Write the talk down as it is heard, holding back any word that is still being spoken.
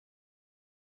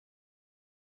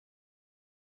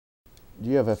Do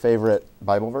you have a favorite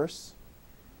Bible verse?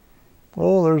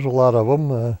 Well, there's a lot of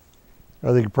them.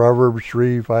 I think Proverbs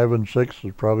 3, 5, and 6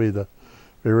 is probably the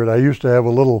favorite. I used to have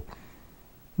a little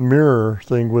mirror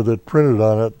thing with it printed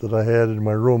on it that I had in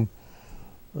my room.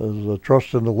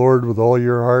 Trust in the Lord with all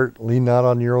your heart, lean not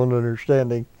on your own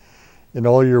understanding. In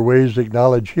all your ways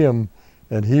acknowledge Him,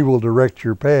 and He will direct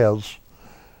your paths.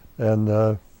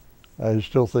 And I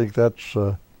still think that's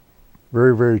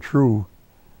very, very true.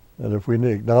 And if we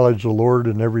acknowledge the Lord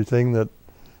in everything, that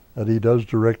He does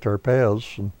direct our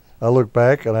paths. And I look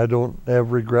back and I don't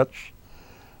have regrets